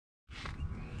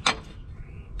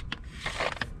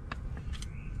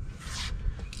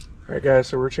Alright guys,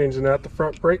 so we're changing out the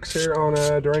front brakes here on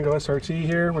a Durango SRT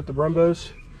here with the Brembos.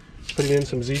 Putting in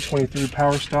some Z23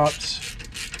 power stops.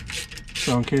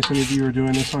 So in case any of you are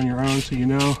doing this on your own, so you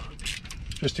know,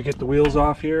 just to get the wheels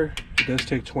off here, it does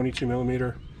take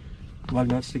 22mm lug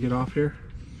nuts to get off here.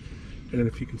 And then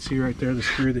if you can see right there, the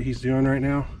screw that he's doing right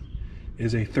now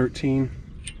is a 13mm.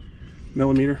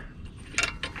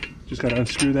 Just got to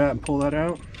unscrew that and pull that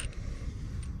out.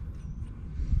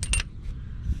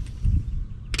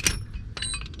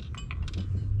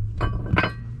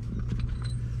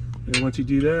 And once you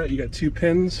do that, you got 2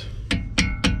 pins.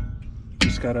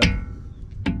 Just gotta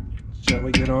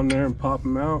gently get on there and pop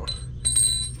them out.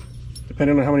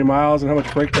 Depending on how many miles and how much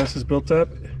brake dust is built up,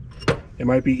 it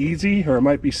might be easy or it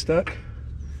might be stuck.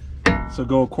 So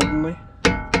go accordingly.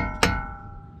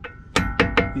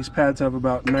 These pads have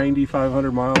about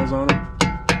 9,500 miles on them.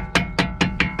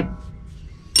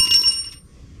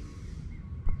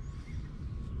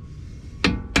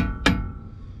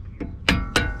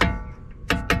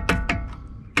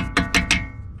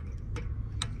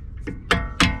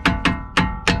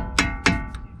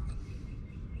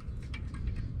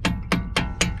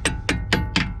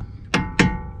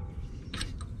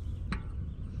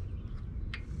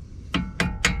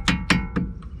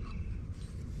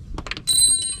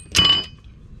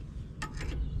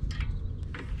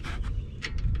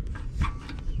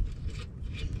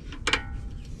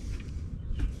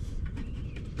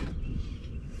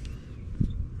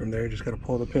 From there, you just got to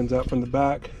pull the pins out from the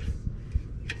back,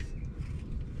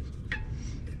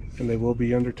 and they will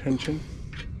be under tension,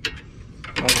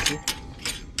 obviously.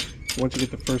 Once you get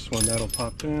the first one, that'll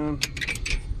pop down.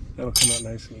 That'll come out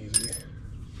nice and easy.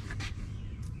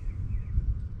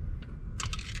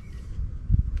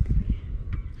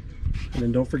 And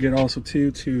then don't forget also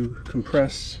too to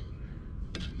compress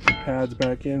the pads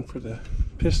back in for the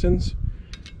pistons.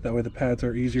 That way the pads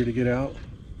are easier to get out.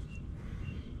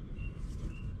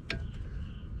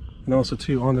 And also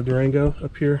too, on the Durango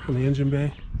up here on the engine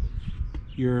bay,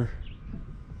 your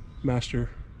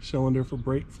master cylinder for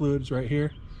brake fluids right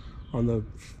here on the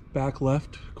back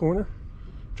left corner,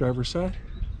 driver's side.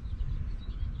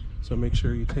 So make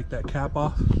sure you take that cap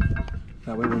off.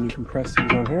 That way when you compress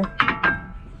these on here,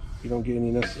 you don't get any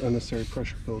unnecessary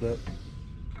pressure buildup.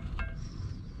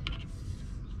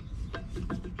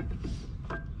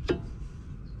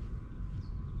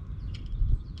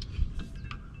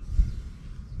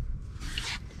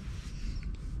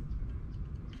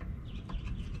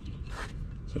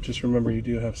 So just remember, you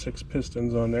do have 6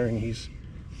 pistons on there, and he's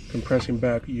compressing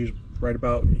back right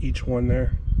about each one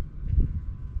there,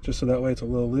 just so that way it's a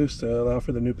little loose to allow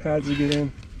for the new pads to get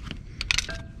in.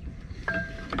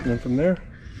 And then from there,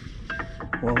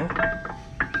 voila,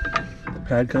 the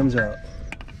pad comes out.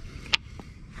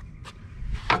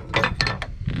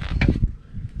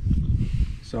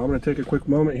 So I'm going to take a quick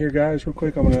moment here, guys, real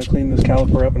quick. I'm going to clean this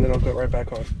caliper up and then I'll go right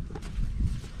back on.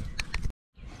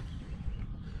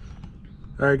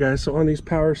 Alright guys, so on these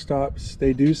power stops,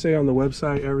 they do say on the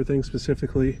website, everything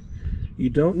specifically, you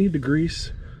don't need to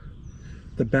grease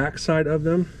the back side of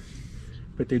them,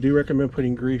 but they do recommend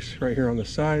putting grease right here on the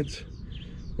sides,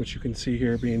 which you can see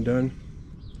here being done,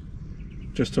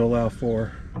 just to allow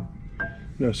for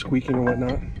no squeaking and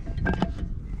whatnot.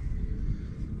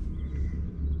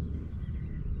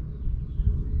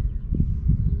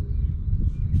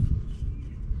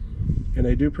 And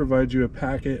they do provide you a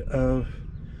packet of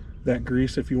that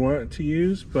grease if you want to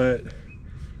use, but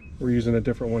we're using a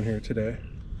different one here today.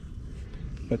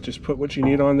 But just put what you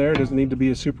need on there. It doesn't need to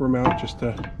be a super amount, just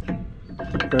a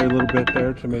very little bit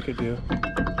there to make it do.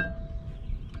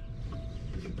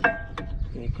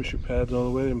 And you push your pads all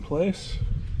the way in place.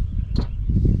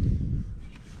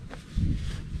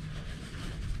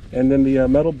 And then the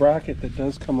metal bracket that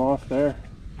does come off there,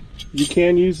 you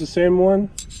can use the same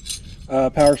one.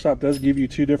 Power Stop does give you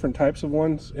 2 different types of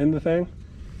ones in the thing.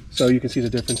 So you can see the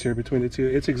difference here between the 2.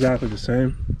 It's exactly the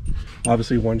same.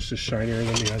 Obviously one's just shinier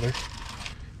than the other.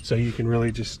 So you can really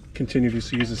just continue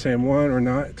to use the same one or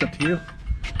not. It's up to you.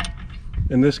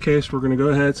 In this case, we're going to go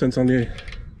ahead, we're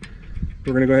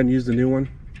going to go ahead and use the new one.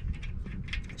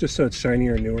 Just so it's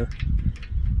shinier and newer.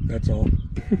 That's all.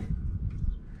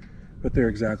 But they're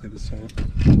exactly the same.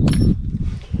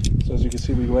 So as you can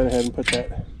see, we went ahead and put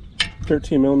that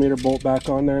 13mm bolt back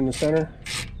on there in the center.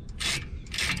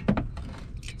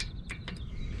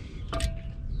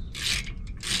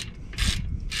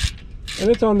 And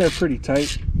it's on there pretty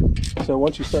tight, so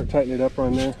once you start tightening it up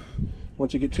on there,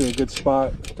 once you get to a good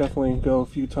spot, definitely go a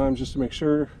few times just to make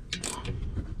sure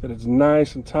that it's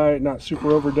nice and tight, not super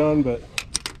overdone, but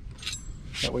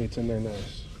that way it's in there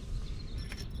nice.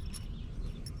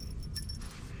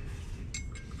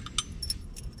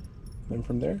 Then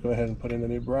from there, go ahead and put in the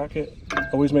new bracket.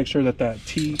 Always make sure that that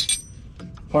T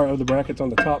part of the bracket's on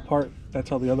the top part. That's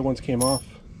how the other ones came off.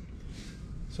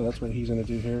 So that's what he's going to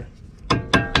do here.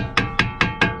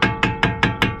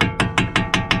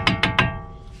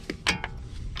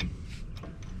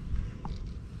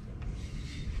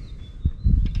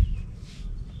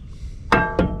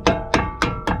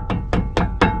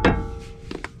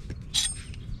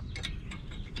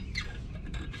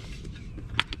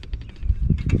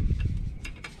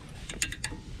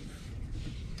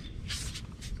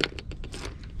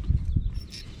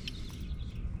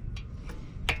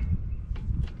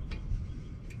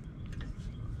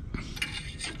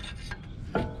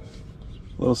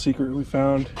 Little secret we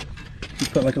found, you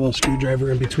put like a little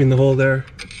screwdriver in between the hole there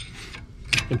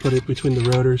and put it between the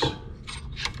rotors.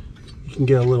 You can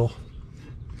get a little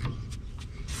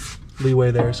leeway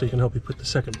there so you can help you put the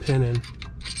second pin in.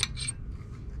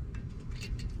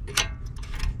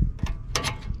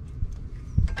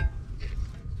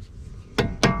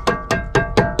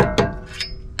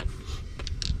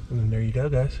 And then there you go,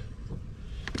 guys.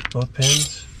 Both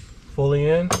pins fully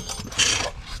in.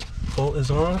 Bolt is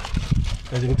on.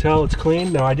 As you can tell, it's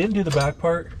clean. Now, I didn't do the back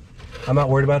part. I'm not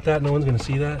worried about that. No one's going to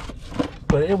see that.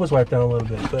 But it was wiped down a little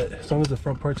bit. But as long as the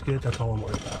front part's good, that's all I'm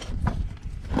worried about.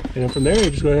 And then from there, you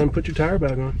just go ahead and put your tire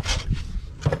bag on.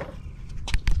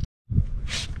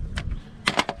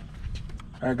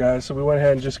 Alright guys, so we went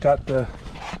ahead and just got the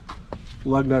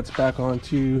lug nuts back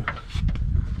onto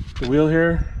the wheel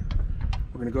here.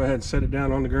 We're going to go ahead and set it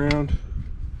down on the ground.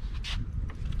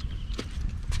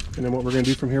 And then what we're going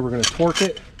to do from here, we're going to torque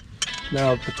it.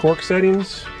 Now the torque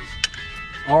settings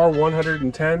are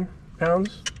 110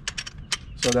 pounds.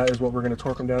 So that is what we're going to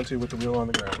torque them down to with the wheel on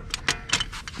the ground.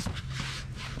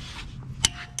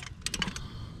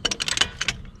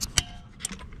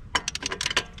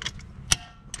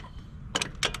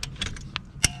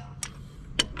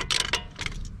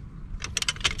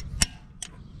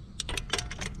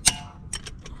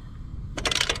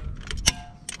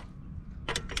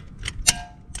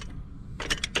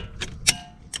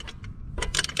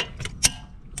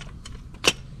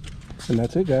 And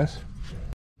that's it, guys.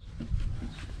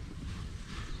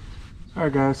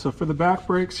 Alright guys, so for the back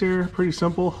brakes here, pretty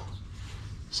simple.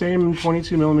 Same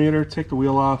 22 millimeter, take the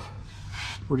wheel off.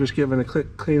 We're just giving a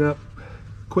quick cleanup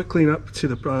to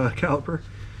the caliper,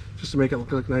 just to make it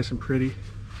look nice and pretty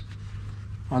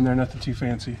on there, nothing too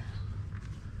fancy.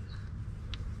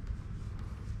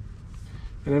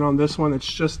 And then on this one,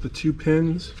 it's just the 2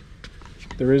 pins.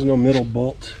 There is no middle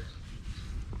bolt,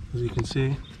 as you can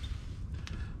see.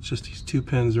 It's just these 2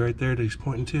 pins right there that he's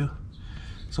pointing to.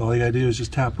 So all you gotta do is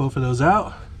just tap both of those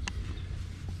out.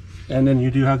 And then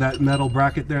you do have that metal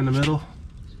bracket there in the middle.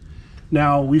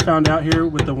 Now, we found out here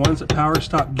with the ones that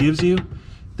PowerStop gives you,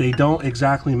 they don't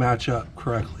exactly match up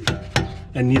correctly.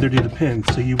 And neither do the pins.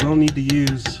 So you will need to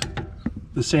use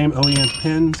the same OEM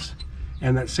pins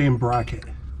and that same bracket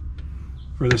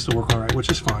for this to work all right, which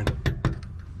is fine.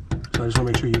 So I just wanna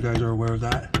make sure you guys are aware of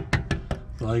that.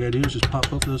 So all you gotta do is just pop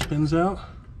both of those pins out.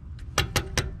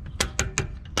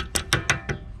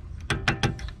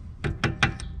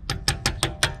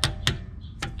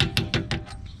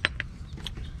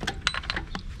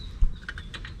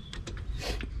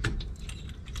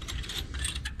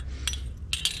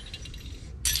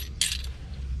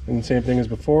 And the same thing as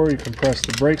before, you can press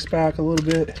the brakes back a little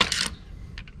bit.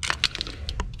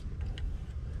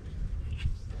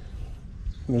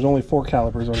 And there's only 4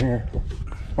 calipers on here.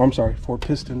 Oh, I'm sorry, 4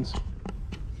 pistons.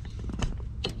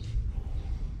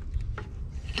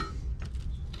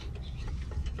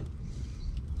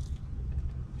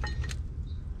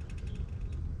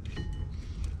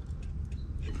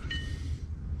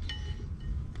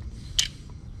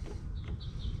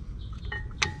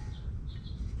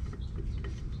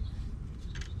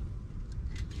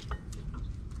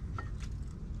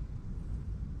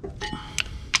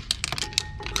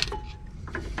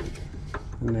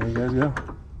 And there you guys go.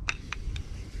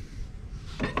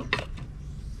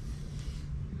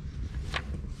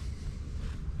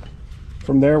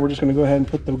 From there, we're just going to go ahead and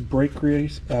put the brake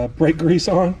grease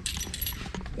on,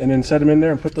 and then set them in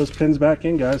there and put those pins back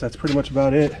in, guys. That's pretty much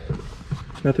about it.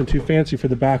 Nothing too fancy for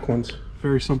the back ones.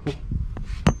 Very simple.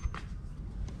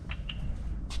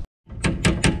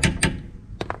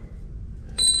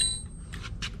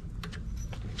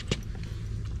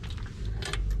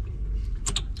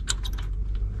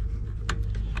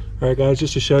 Alright guys,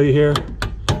 just to show you here,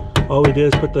 all we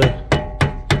did is put the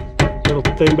little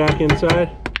thing back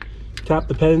inside, tap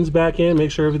the pins back in,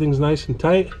 make sure everything's nice and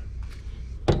tight.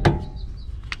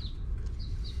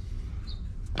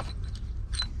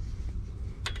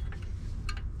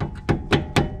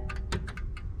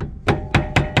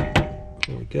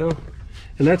 go.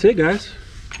 And that's it, guys.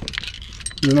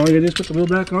 And then all you gotta do is put the wheel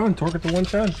back on, torque it to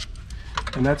 110.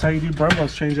 And that's how you do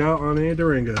Brembo's change out on a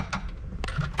Durango.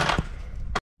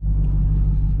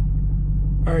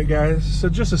 Alright guys, so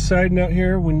just a side note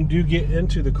here, when you do get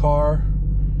into the car,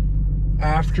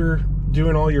 after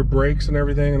doing all your brakes and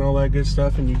everything and all that good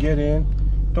stuff, and you get in,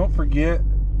 don't forget,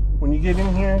 when you get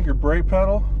in here, your brake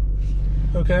pedal,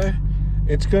 okay,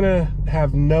 it's gonna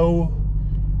have no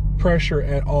pressure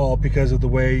at all because of the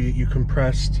way you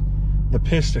compressed the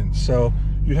pistons. So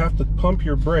you have to pump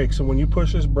your brakes, and when you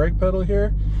push this brake pedal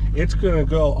here, it's gonna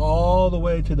go all the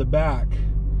way to the back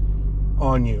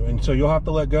on you, and so you'll have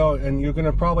to let go, and you're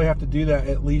gonna probably have to do that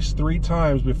at least 3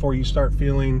 times before you start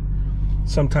feeling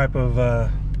some type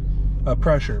of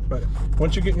pressure. But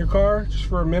once you get in your car, just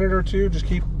for a minute or two, just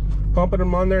keep pumping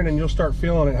them on there, and then you'll start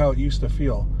feeling it how it used to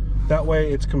feel. That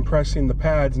way it's compressing the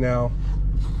pads now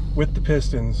with the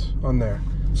pistons on there.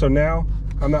 So now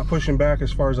I'm not pushing back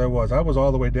as far as I was. I was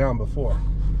all the way down before,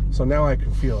 so now I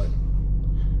can feel it.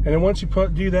 And then once you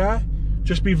do that,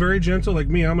 just be very gentle. Like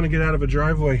me, I'm gonna get out of a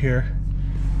driveway here,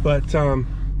 but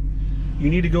you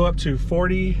need to go up to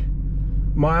 40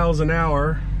 miles an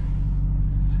hour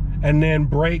and then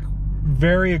brake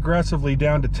very aggressively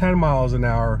down to 10 miles an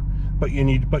hour, but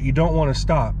you don't want to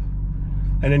stop.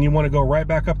 And then you want to go right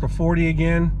back up to 40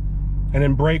 again, and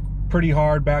then brake pretty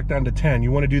hard back down to 10.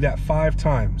 You want to do that 5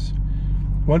 times.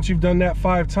 Once you've done that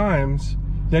 5 times,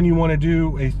 then you want to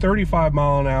do a 35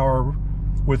 mile an hour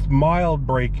with mild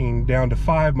braking down to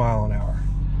 5 mile an hour.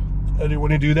 And you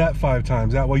want to do that 5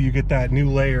 times. That way you get that new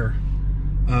layer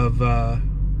of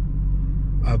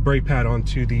brake pad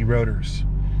onto the rotors.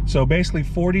 So basically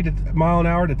 40 mile an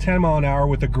hour to 10 mile an hour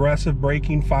with aggressive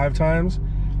braking 5 times,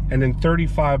 and then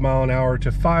 35 mile an hour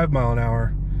to 5 mile an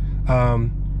hour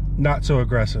not so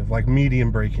aggressive, like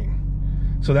medium braking.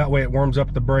 So that way it warms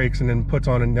up the brakes and then puts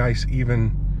on a nice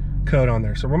even coat on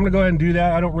there. So I'm gonna go ahead and do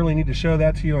that. I don't really need to show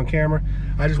that to you on camera.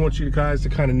 I just want you guys to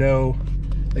kind of know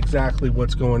exactly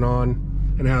what's going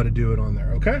on and how to do it on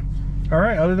there, okay? All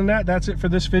right, other than that, that's it for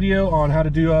this video on how to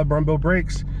do Brembo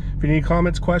brakes. If you need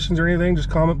comments, questions, or anything, just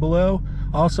comment below.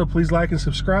 Also, please like and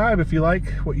subscribe if you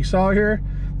like what you saw here.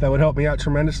 That would help me out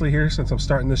tremendously here since I'm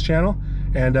starting this channel.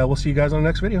 And we'll see you guys on the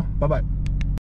next video. Bye-bye.